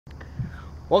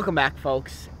Welcome back,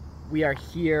 folks. We are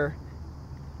here.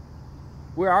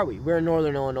 Where are we? We're in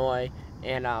Northern Illinois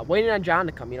and waiting on John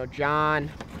to come. You know, John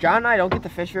and I don't get to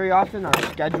fish very often. Our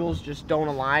schedules just don't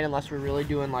align unless we're really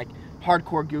doing like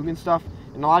hardcore Guggen stuff.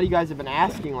 And a lot of you guys have been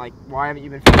asking, like, why haven't you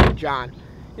been fishing with John?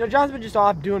 You know, John's been just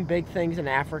off doing big things in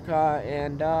Africa,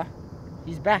 and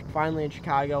he's back finally in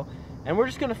Chicago. And we're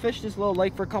just gonna fish this little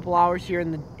lake for a couple hours here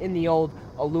in the old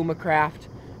Alumacraft,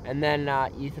 and then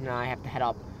Ethan and I have to head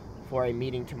up for a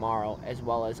meeting tomorrow, as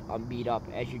well as a meetup.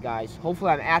 As you guys, hopefully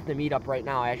I'm at the meetup right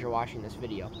now as you're watching this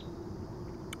video.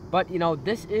 But you know,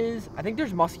 this is, I think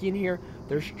there's muskie in here.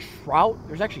 There's trout.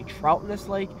 There's actually trout in this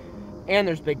lake, and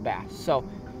there's big bass. So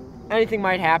anything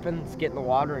might happen. Let's get in the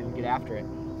water and get after it.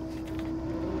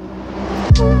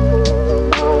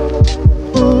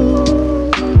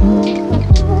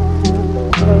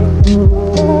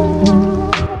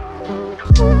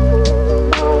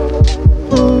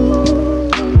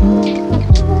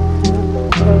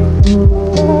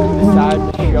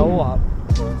 Decided to show up.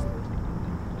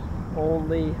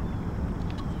 Only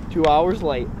 2 hours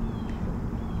late.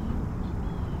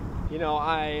 You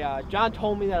know, John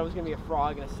told me that it was gonna be a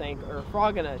frog and a sink, or a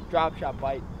frog and a drop shot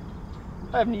bite.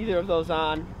 I have neither of those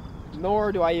on,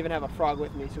 nor do I even have a frog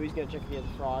with me, so he's gonna check if he has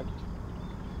a frog.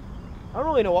 I don't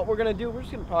really know what we're gonna do. We're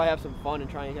just gonna probably have some fun and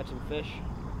try and catch some fish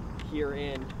here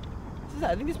in.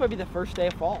 I think this might be the first day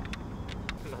of fall.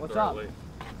 What's up?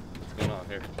 What's going on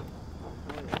here?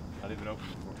 Not even open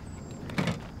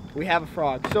before. We have a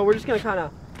frog, so we're just gonna kind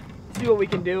of see what we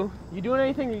can do. You doing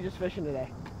anything, or are you just fishing today?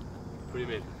 What do you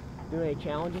mean? Doing any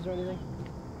challenges or anything?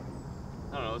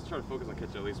 I don't know. Let's try to focus on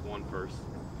catching at least one first.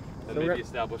 Then So maybe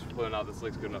establish whether or not this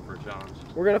lake's good enough for a challenge.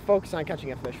 We're gonna focus on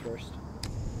catching a fish first.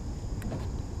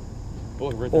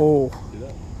 Oh, right there. Oh. See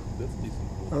that? That's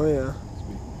decent. Oh yeah.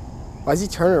 Sweet. Why is he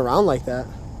turning around like that?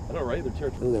 I know, right? They're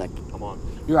territory. Look at that. I'm on.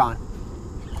 You're on.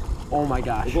 Oh my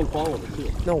gosh. There's one following it too.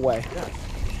 No way. Yes.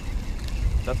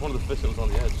 That's one of the fish that was on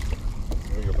the edge.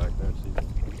 Let me go back there and see.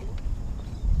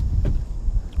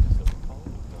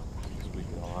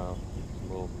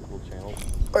 Little channel.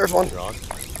 There's one. You're on.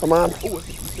 Come on. Oh, that's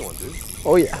a decent one, dude.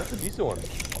 Oh yeah. That's a decent one.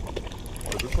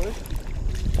 What is this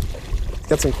place?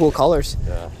 Got some cool colors.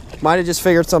 Yeah. Might have just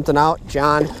figured something out.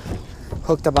 John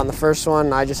hooked up on the first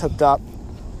one. I just hooked up.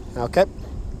 Okay.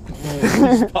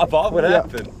 Pop off. What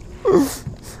happened?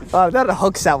 That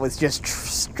hook set was just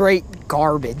straight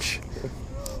garbage.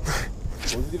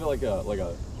 Wasn't even like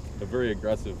a very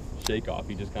aggressive shake off.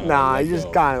 He just kind of. Nah, he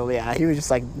just kind of, yeah. He was just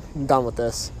like done with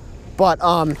this. But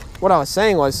what I was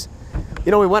saying was,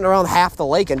 you know, we went around half the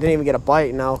lake and didn't even get a bite.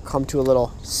 And now come to a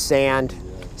little sand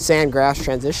grass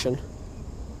transition.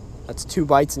 That's 2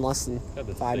 bites in less than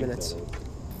 5 minutes.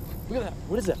 Look at that.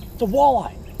 What is it? It's a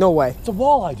walleye. No way. It's a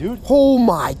walleye, dude. Oh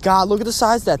my God! Look at the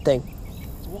size of that thing.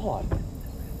 It's a walleye.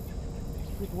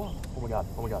 It's a walleye. Oh my God.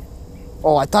 Oh my God.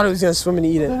 Oh, I thought it was gonna swim and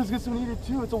eat I it. thought it was gonna swim and eat it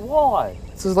too. It's a walleye.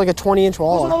 This is like a 20-inch There's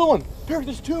walleye. another one. Perry,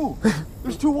 there's 2.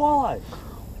 There's 2 walleye.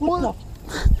 What the?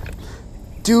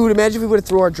 Dude, imagine if we would have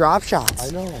threw our drop shots.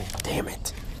 I know. Damn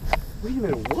it. Wait a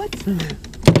minute. What?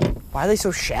 Why are they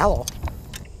so shallow?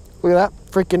 Look at that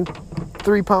freaking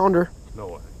 3-pounder. No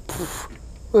way.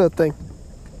 Look at that thing.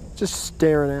 Just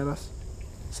staring at us.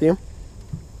 See him?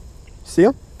 See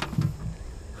him?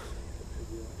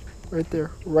 Right there.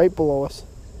 Right below us.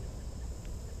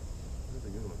 That's a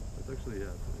good one. That's actually, yeah,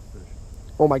 it's a nice fish.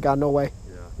 Oh my God, no way.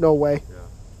 Yeah. No way. Yeah.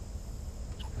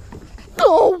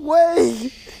 No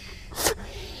way!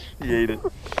 He ate it.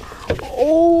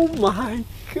 Oh my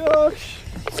gosh.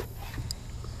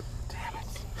 Damn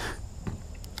it.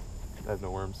 I have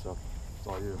no worms, so it's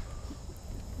all you.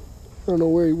 I don't know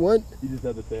where he went. He just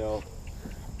had the tail.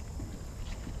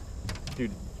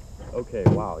 Dude, okay,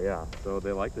 wow, yeah. So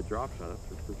they like the drop shot, that's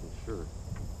for freaking sure.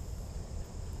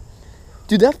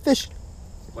 Dude, that fish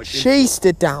Like chased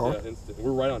it down. Yeah, instant.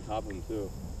 We're right on top of him, too.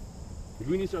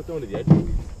 Maybe we need to start throwing to the edge of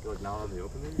these. Like now on the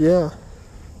open maybe? Yeah.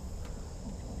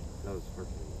 That was freaking,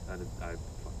 I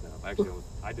fucked that up. Actually,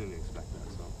 I didn't expect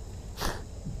that, so.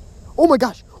 Oh my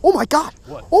gosh. Oh my God.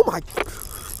 What? Oh my.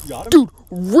 You got him? Dude,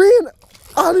 ran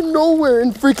out of nowhere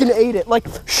and freaking ate it. Like,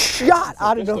 shot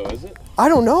out of nowhere. Is it? I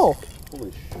don't know.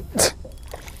 Holy shit.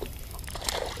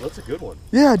 Well, that's a good one.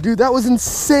 Yeah, dude, that was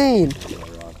insane.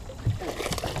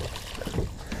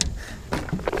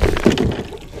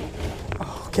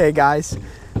 Okay, guys.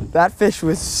 That fish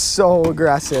was so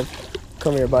aggressive.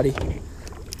 Come here, buddy.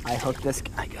 I hooked this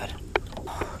guy good.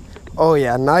 Oh,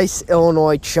 yeah, nice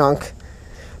Illinois chunk.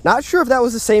 Not sure if that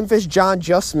was the same fish John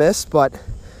just missed, but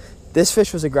this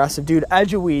fish was aggressive. Dude,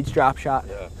 edge of weeds drop shot.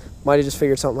 Yeah. Might have just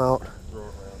figured something out. Throw it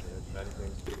around the edge of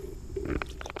anything.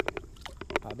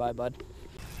 Bye-bye, bud.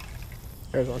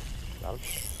 There's one. Got him?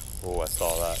 Oh, I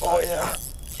saw that. Oh, yeah.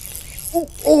 Oh,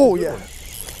 oh yeah. One.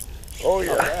 Oh,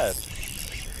 yeah. Not bad.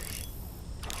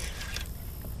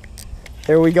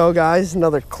 Here we go, guys.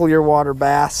 Another clear water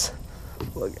bass.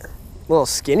 Look, little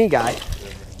skinny guy.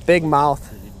 Big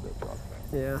mouth.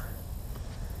 Yeah.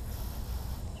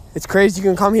 It's crazy. You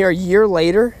can come here a year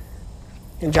later,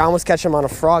 and John was catching them on a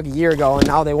frog a year ago, and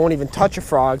now they won't even touch a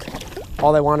frog.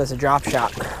 All they want is a drop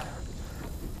shot.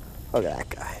 Look at that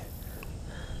guy.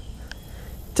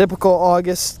 Typical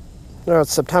August, no,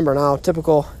 it's September now.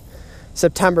 Typical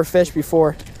September fish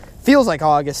before. Feels like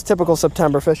August. Typical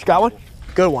September fish. Got one?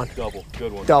 Good one. Double.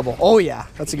 Good one. Double. Oh, yeah.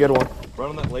 That's a good one. Right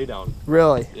on that lay down.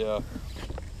 Really? Yeah.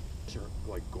 They're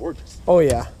like gorgeous. Oh,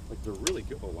 yeah. Like they're really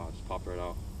good. Oh, wow. Just popped right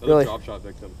out. Really? Drop shot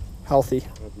victim. Healthy. I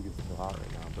don't know if you can see hot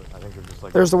right now, but I think they're just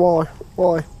like. There's the walleye.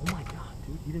 Walleye. Oh my god,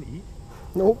 dude. You didn't eat?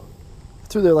 Nope.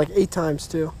 Threw there like 8 times,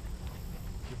 too.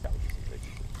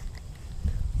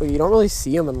 Look, you don't really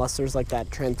see them unless there's like that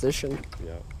transition.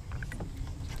 Yeah.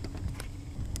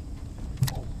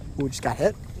 Ooh, just got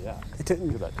hit? Yeah. It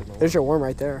didn't. Look at that. There's your worm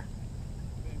right there.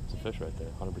 It's a fish right there,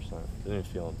 100%. Didn't even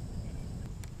feel him.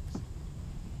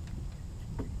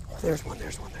 Oh, there's one,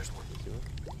 there's one, there's one.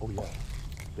 Oh, yeah.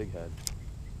 Big head.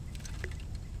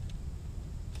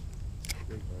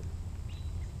 Big head.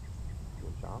 You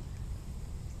want chomp?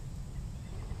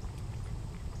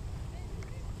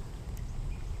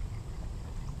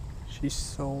 She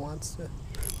so wants to.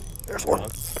 There's one. Ooh.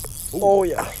 Oh,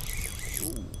 yeah.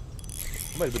 Ooh.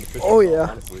 Might have been the fish. Oh, I saw, yeah.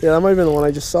 honestly. Yeah, that might have been the one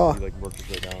I just saw. He like worked his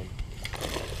way down.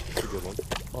 That's a good one.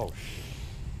 Oh,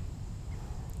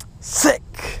 Sick.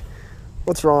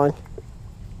 What's wrong?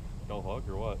 no hug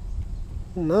or what?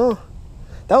 No.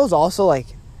 That was also like,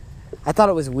 I thought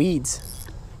it was weeds.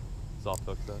 Soft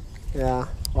hook that. Yeah.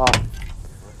 Wow.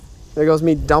 There goes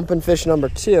me dumping fish number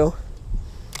 2.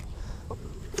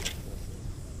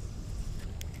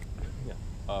 Yeah.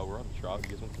 We're on the trout. You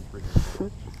guys want some free?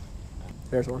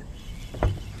 There's one.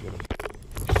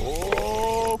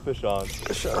 Oh, fish on.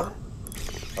 Fish on.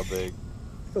 How big?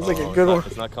 Feels like a good one.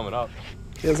 It's not coming up.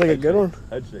 Feels like a good one.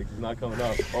 Head shakes. It's not coming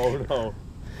up. Oh no.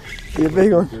 Be a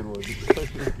big one. Good one.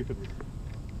 Good one.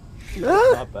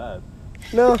 Ah, Not bad.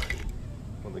 no.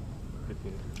 Like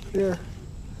 15. Yeah.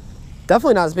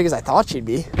 Definitely not as big as I thought she'd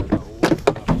be.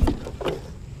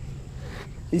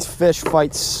 These fish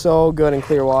fight so good in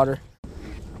clear water.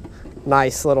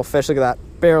 Nice little fish. Look at that.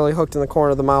 Barely hooked in the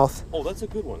corner of the mouth. Oh, that's a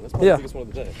good one. That's probably the biggest one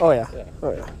of the day. Oh, yeah. Yeah.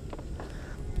 Oh, yeah.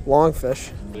 Long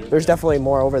fish. There's definitely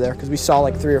more over there because we saw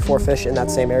like 3 or 4 fish in that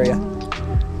same area.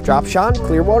 Drop shot,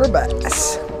 clear water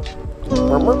bass.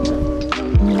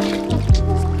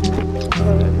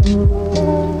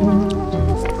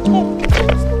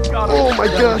 Oh my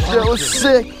gosh, that was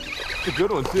sick. It's a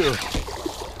good one too.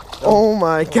 Oh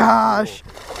my gosh.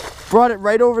 Brought it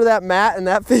right over that mat and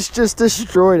that fish just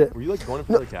destroyed it. Were you like going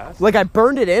for the cast? Like I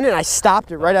burned it in and I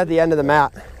stopped it right at the end of the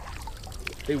mat.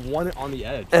 They won it on the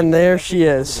edge. And there she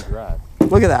is.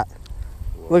 Look at that.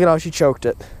 Look at how she choked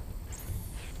it.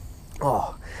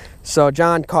 Oh. So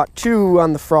John caught 2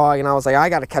 on the frog and I was like, I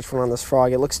gotta catch one on this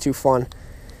frog. It looks too fun.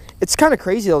 It's kind of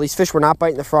crazy though. These fish were not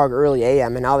biting the frog early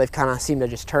AM and now they've kind of seemed to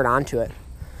just turn onto it.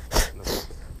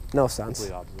 No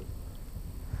sense.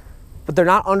 But they're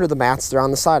not under the mats. They're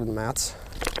on the side of the mats.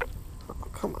 Oh,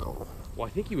 come on. Well,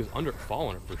 I think he was under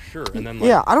following it for sure. And then like,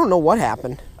 Yeah, I don't know what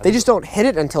happened. They just don't hit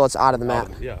it until it's out of the mat.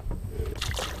 Yeah.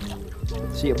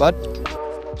 See you, bud.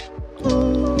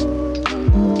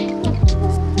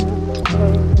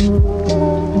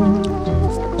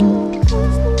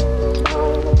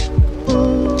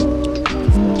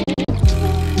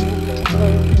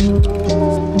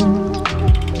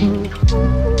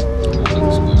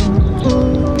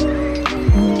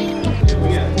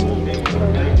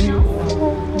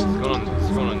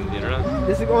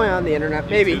 This is going on the internet,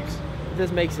 maybe. If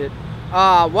this makes it.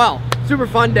 Well, super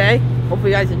fun day.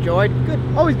 Hopefully you guys enjoyed. Good,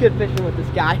 always good fishing with this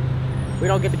guy. We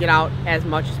don't get to get out as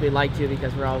much as we'd like to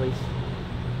because we're always.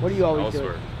 What do you always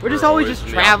do? We're just always just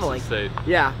traveling.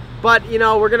 Yeah, but you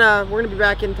know we're gonna be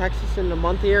back in Texas in a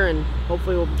month here, and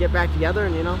hopefully we'll get back together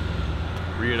and you know.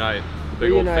 Reunite.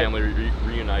 Big old family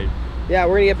reunite. Yeah,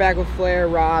 we're gonna get back with Flair,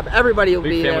 Rob, everybody will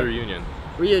be there. Big family reunion.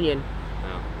 Reunion.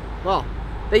 Yeah. Well,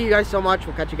 thank you guys so much.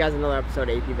 We'll catch you guys in another episode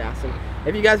of AP Bassing.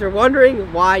 If you guys are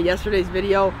wondering why yesterday's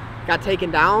video got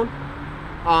taken down,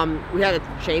 we had to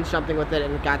change something with it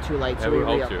and it got too late. Yeah, so who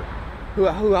helped you?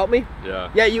 Who helped me?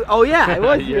 Yeah. Yeah, you. Oh yeah, it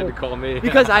was you. Had to call me.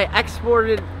 Because I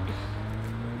exported.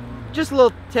 Just a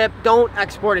little tip: don't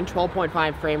export in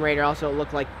 12.5 frame rate, or else it'll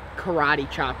look like karate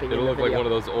chopping. It'll look like one of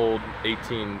those old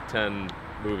 1810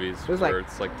 movies where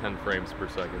it's like 10 frames per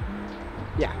second.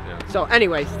 Yeah. So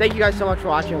anyways, thank you guys so much for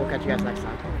watching. We'll catch you guys next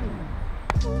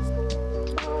time.